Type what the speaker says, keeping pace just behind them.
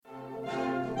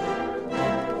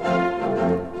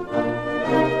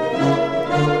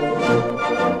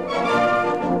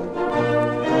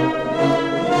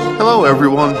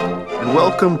everyone, and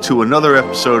welcome to another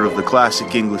episode of the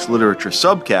Classic English Literature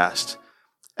Subcast.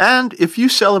 And if you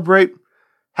celebrate,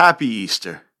 Happy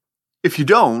Easter. If you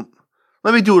don't,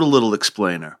 let me do it a little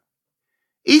explainer.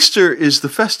 Easter is the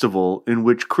festival in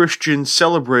which Christians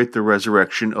celebrate the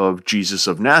resurrection of Jesus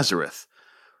of Nazareth.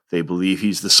 They believe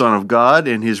he's the Son of God,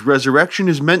 and his resurrection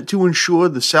is meant to ensure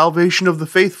the salvation of the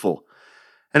faithful,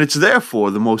 and it's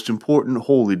therefore the most important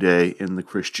holy day in the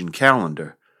Christian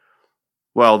calendar.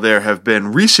 While there have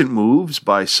been recent moves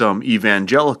by some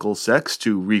evangelical sects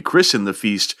to rechristen the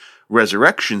feast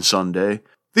Resurrection Sunday,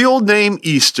 the old name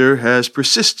Easter has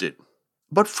persisted.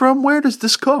 But from where does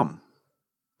this come?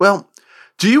 Well,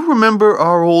 do you remember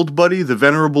our old buddy, the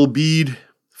Venerable Bede,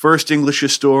 first English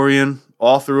historian,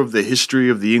 author of the History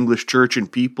of the English Church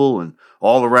and People, and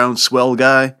all-around swell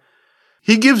guy?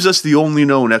 He gives us the only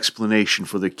known explanation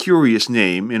for the curious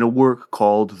name in a work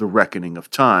called The Reckoning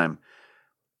of Time.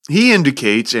 He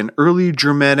indicates an early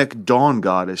Germanic dawn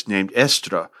goddess named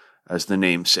Estra as the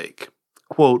namesake.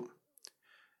 Quote,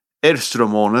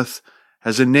 Erstramoneth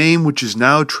has a name which is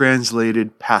now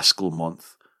translated Paschal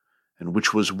month, and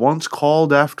which was once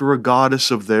called after a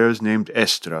goddess of theirs named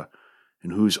Estra,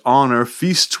 in whose honor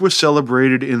feasts were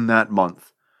celebrated in that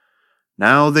month.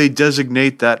 Now they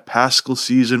designate that Paschal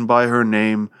season by her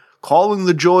name, calling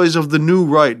the joys of the new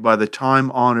rite by the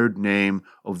time-honored name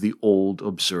of the old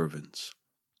observance.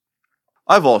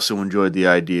 I've also enjoyed the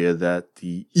idea that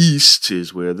the East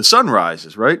is where the sun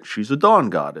rises, right? She's a dawn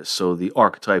goddess, so the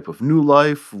archetype of new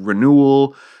life,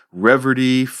 renewal,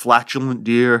 reverdy, flatulent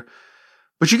deer.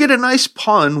 But you get a nice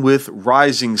pun with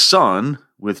rising sun,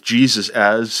 with Jesus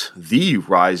as the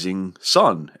rising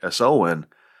sun, S-O-N.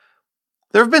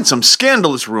 There have been some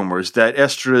scandalous rumors that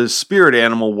Estra's spirit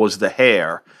animal was the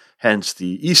hare, hence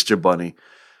the Easter bunny.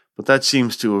 But that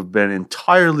seems to have been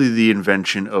entirely the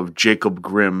invention of Jacob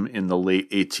Grimm in the late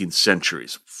 18th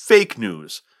centuries. Fake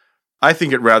news. I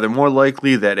think it rather more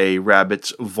likely that a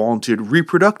rabbit's vaunted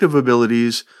reproductive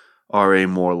abilities are a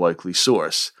more likely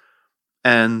source.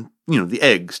 And, the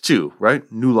eggs too, right?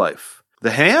 New life.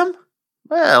 The ham?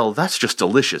 Well, that's just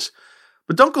delicious.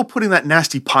 But don't go putting that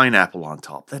nasty pineapple on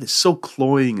top. That is so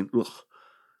cloying and ugh.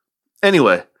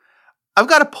 Anyway, I've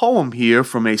got a poem here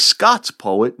from a Scots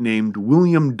poet named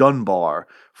William Dunbar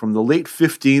from the late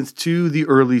 15th to the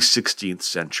early 16th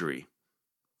century.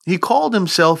 He called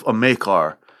himself a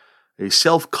makar, a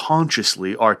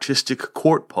self-consciously artistic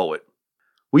court poet.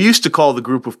 We used to call the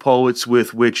group of poets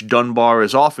with which Dunbar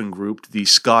is often grouped the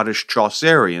Scottish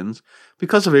Chaucerians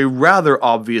because of a rather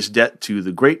obvious debt to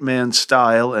the great man's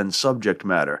style and subject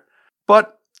matter.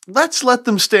 But let's let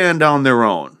them stand on their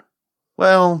own.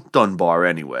 Well, Dunbar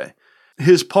anyway.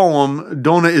 His poem,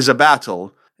 Dona is a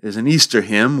Battle, is an Easter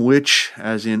hymn which,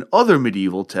 as in other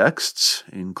medieval texts,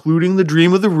 including The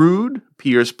Dream of the Rood,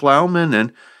 Piers Plowman,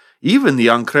 and even the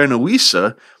Ancrena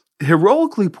Wisa,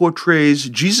 heroically portrays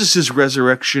Jesus'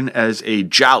 resurrection as a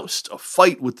joust, a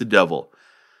fight with the devil.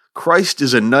 Christ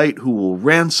is a knight who will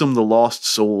ransom the lost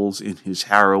souls in his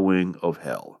harrowing of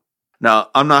hell.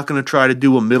 Now, I'm not going to try to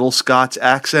do a Middle Scots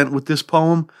accent with this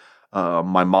poem.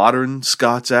 My modern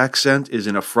Scots accent is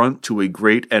an affront to a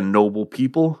great and noble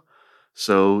people,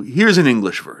 so here's an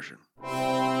English version.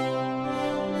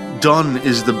 Done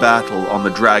is the battle on the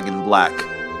dragon black.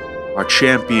 Our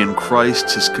champion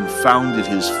Christ has confounded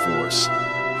his force.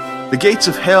 The gates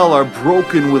of hell are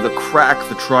broken with a crack.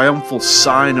 The triumphal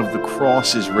sign of the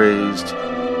cross is raised.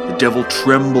 The devil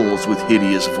trembles with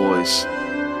hideous voice.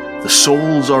 The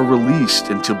souls are released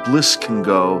and to bliss can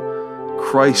go.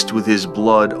 Christ with his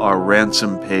blood our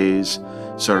ransom pays,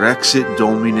 surrexit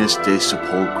dominus de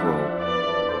sepulchro.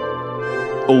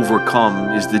 Overcome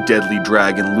is the deadly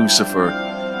dragon Lucifer,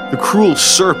 the cruel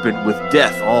serpent with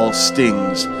death all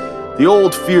stings, the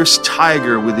old fierce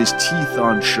tiger with his teeth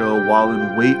on show while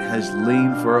in wait has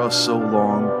lain for us so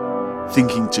long,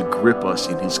 thinking to grip us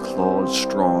in his claws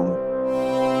strong.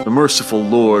 The merciful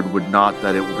Lord would not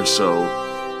that it were so.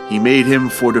 He made him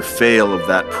for to fail of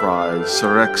that prize,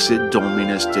 surrexit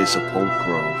dominus de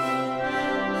sepulchro.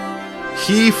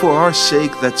 He for our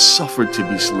sake that suffered to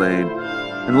be slain,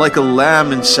 and like a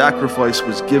lamb in sacrifice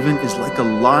was given, is like a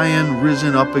lion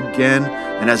risen up again,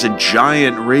 and as a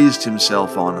giant raised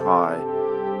himself on high.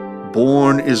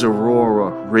 Born is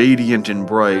Aurora, radiant and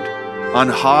bright. On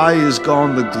high is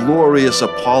gone the glorious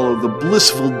Apollo, the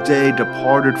blissful day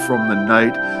departed from the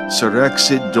night,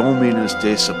 surrexit dominus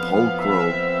de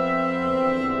sepulchro.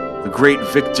 The great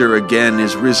victor again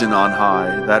is risen on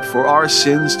high, that for our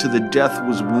sins to the death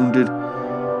was wounded.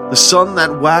 The sun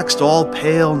that waxed all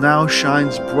pale now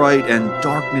shines bright, and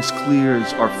darkness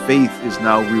clears, our faith is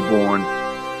now reborn.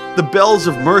 The bells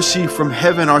of mercy from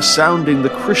heaven are sounding. The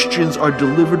Christians are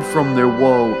delivered from their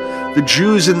woe. The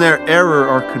Jews in their error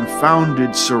are confounded.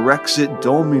 Surrexit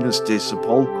Dominus de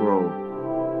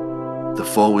sepulchro. The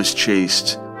foe is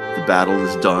chased. The battle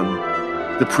is done.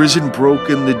 The prison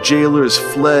broken. The jailers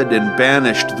fled and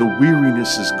banished. The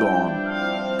weariness is gone.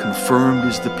 Confirmed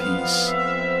is the peace.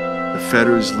 The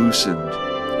fetters loosened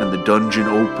and the dungeon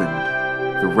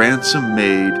opened. The ransom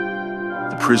made.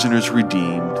 The prisoners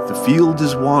redeemed. The field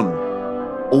is won.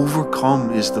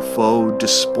 Overcome is the foe,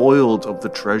 despoiled of the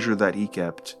treasure that he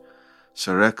kept.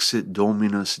 Surrexit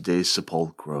Dominus de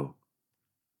sepulchro.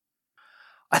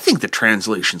 I think the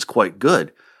translation's quite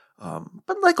good.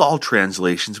 But like all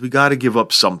translations, we got to give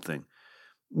up something.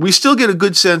 We still get a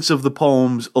good sense of the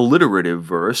poem's alliterative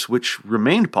verse, which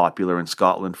remained popular in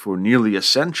Scotland for nearly a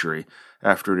century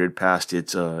after it had passed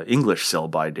its English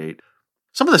sell-by date.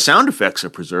 Some of the sound effects are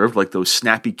preserved, like those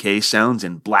snappy K sounds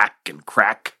in black and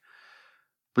crack.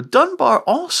 But Dunbar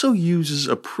also uses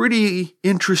a pretty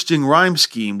interesting rhyme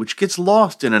scheme which gets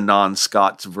lost in a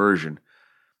non-Scots version.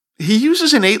 He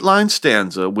uses an 8-line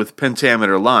stanza with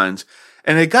pentameter lines,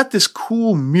 and it got this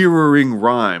cool mirroring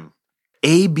rhyme.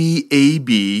 A, B, A,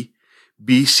 B,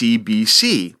 B, C, B,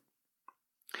 C.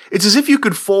 It's as if you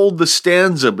could fold the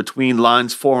stanza between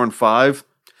lines 4 and 5,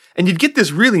 and you'd get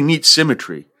this really neat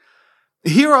symmetry.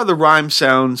 Here are the rhyme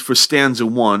sounds for stanza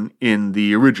 1 in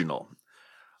the original.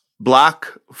 Black,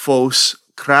 fos,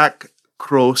 crack,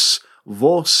 cros,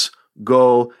 vos,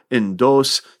 go, in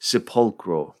dos,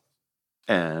 sepulchro.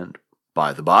 And,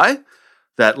 by the by,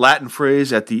 that Latin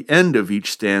phrase at the end of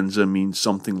each stanza means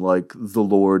something like, the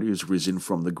Lord is risen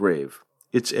from the grave.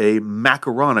 It's a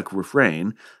macaronic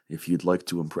refrain, if you'd like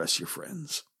to impress your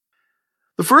friends.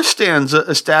 The first stanza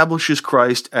establishes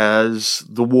Christ as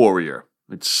the warrior.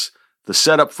 It's the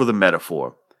setup for the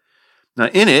metaphor. Now,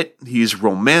 in it, he's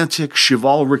romantic,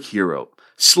 chivalric hero,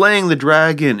 slaying the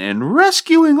dragon and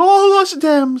rescuing all us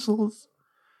damsels.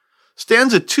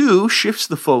 Stanza 2 shifts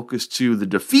the focus to the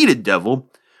defeated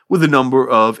devil with a number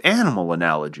of animal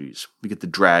analogies. We get the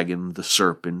dragon, the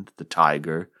serpent, the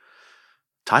tiger.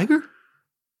 Tiger?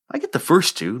 I get the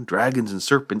first two, dragons and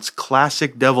serpents,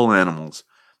 classic devil animals.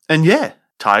 And yeah,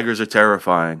 tigers are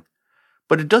terrifying.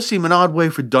 But it does seem an odd way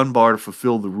for Dunbar to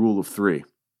fulfill the rule of 3.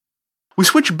 We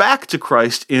switch back to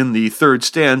Christ in the third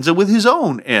stanza with his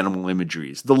own animal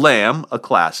imageries. The lamb, a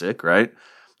classic, right?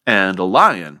 And a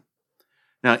lion.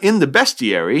 Now, in the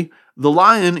bestiary, the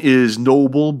lion is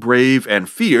noble, brave, and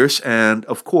fierce, and,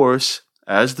 of course,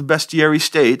 as the bestiary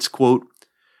states, quote,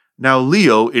 now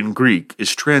Leo in Greek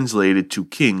is translated to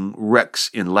King Rex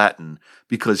in Latin,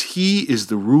 because he is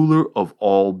the ruler of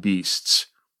all beasts.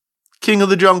 King of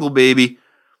the jungle, baby.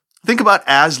 Think about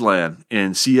Aslan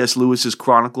in C.S. Lewis's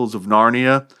Chronicles of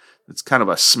Narnia. It's kind of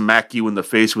a smack you in the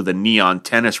face with a neon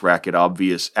tennis racket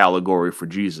obvious allegory for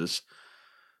Jesus.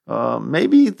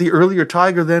 Maybe the earlier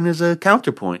tiger then is a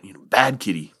counterpoint, bad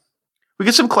kitty. We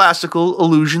get some classical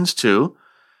allusions too.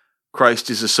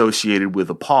 Christ is associated with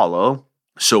Apollo,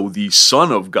 so the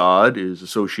Son of God is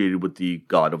associated with the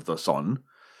God of the Sun.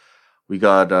 We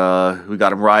got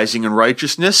him rising in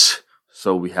righteousness.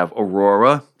 So we have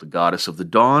Aurora, the goddess of the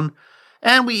dawn,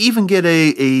 and we even get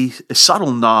a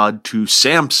subtle nod to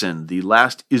Samson, the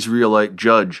last Israelite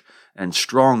judge and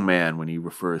strong man when he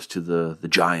refers to the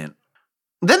giant.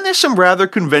 Then there's some rather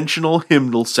conventional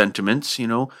hymnal sentiments.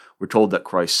 We're told that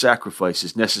Christ's sacrifice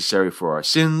is necessary for our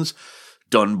sins.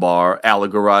 Dunbar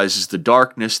allegorizes the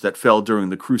darkness that fell during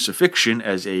the crucifixion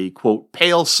as a, quote,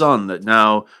 pale sun that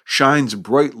now shines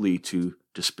brightly to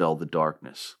dispel the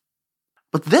darkness.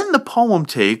 But then the poem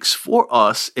takes, for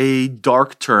us, a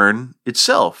dark turn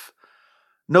itself.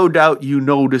 No doubt you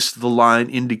noticed the line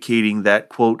indicating that,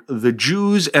 quote, the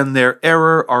Jews and their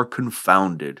error are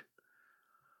confounded.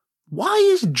 Why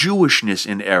is Jewishness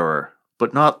in error,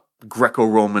 but not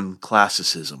Greco-Roman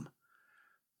classicism?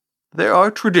 There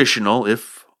are traditional,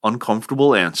 if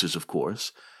uncomfortable, answers, of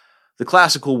course. The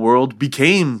classical world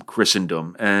became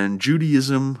Christendom, and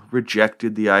Judaism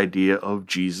rejected the idea of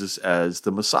Jesus as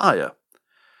the Messiah.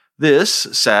 This,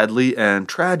 sadly and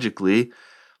tragically,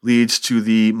 leads to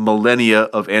the millennia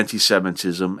of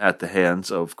anti-Semitism at the hands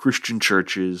of Christian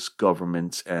churches,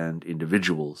 governments, and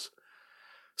individuals.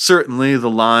 Certainly,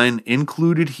 the line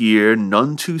included here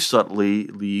none too subtly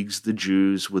leagues the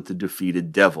Jews with the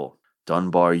defeated devil.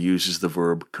 Dunbar uses the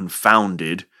verb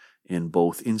confounded in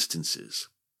both instances.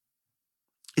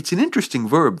 It's an interesting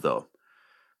verb, though.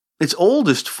 Its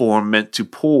oldest form meant to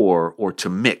pour or to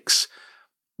mix,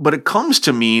 but it comes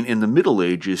to mean in the Middle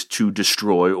Ages to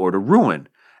destroy or to ruin,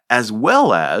 as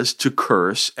well as to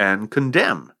curse and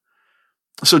condemn.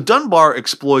 So Dunbar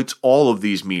exploits all of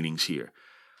these meanings here.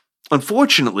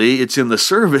 Unfortunately, it's in the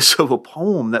service of a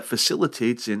poem that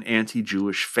facilitates an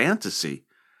anti-Jewish fantasy.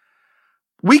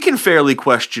 We can fairly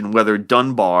question whether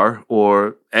Dunbar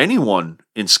or anyone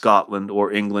in Scotland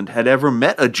or England had ever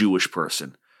met a Jewish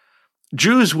person.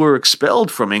 Jews were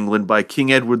expelled from England by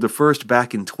King Edward I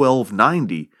back in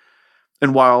 1290,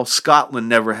 and while Scotland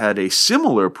never had a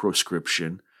similar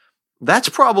proscription, that's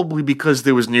probably because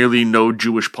there was nearly no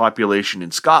Jewish population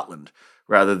in Scotland,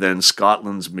 rather than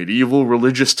Scotland's medieval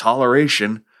religious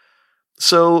toleration.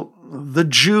 So, the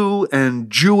Jew and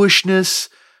Jewishness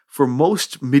for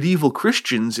most medieval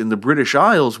Christians in the British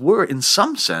Isles were, in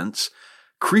some sense,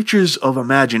 creatures of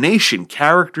imagination,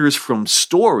 characters from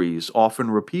stories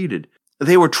often repeated.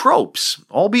 They were tropes,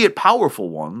 albeit powerful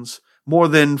ones, more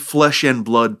than flesh and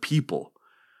blood people.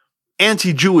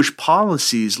 Anti-Jewish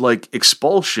policies like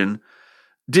expulsion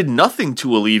did nothing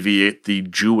to alleviate the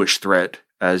Jewish threat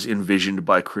as envisioned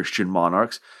by Christian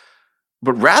monarchs,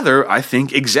 but rather, I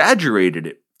think, exaggerated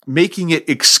it, making it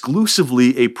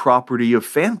exclusively a property of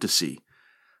fantasy.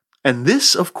 And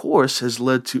this, of course, has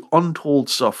led to untold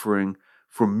suffering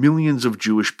for millions of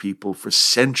Jewish people for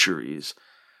centuries,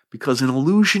 because an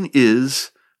illusion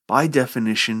is, by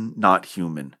definition, not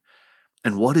human.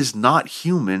 And what is not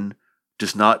human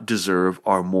does not deserve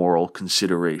our moral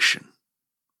consideration.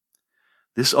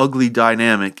 This ugly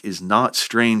dynamic is not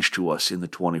strange to us in the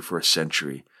 21st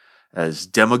century, as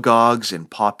demagogues and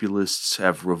populists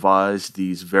have revised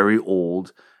these very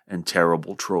old and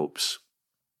terrible tropes.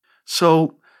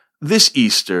 So, this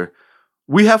Easter,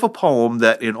 we have a poem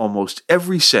that in almost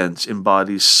every sense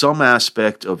embodies some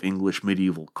aspect of English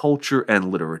medieval culture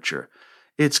and literature.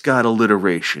 It's got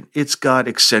alliteration, it's got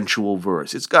accentual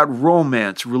verse, it's got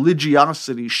romance,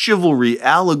 religiosity, chivalry,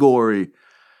 allegory.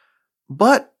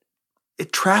 But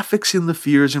it traffics in the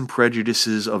fears and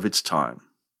prejudices of its time.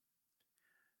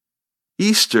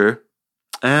 Easter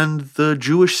and the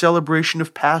Jewish celebration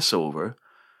of Passover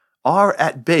are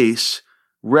at base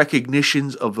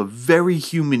recognitions of a very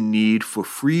human need for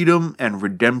freedom and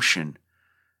redemption,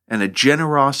 and a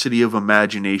generosity of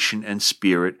imagination and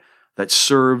spirit that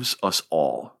serves us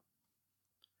all.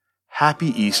 Happy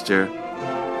Easter.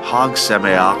 Hag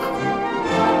Sameach.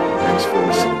 Thanks for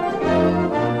listening.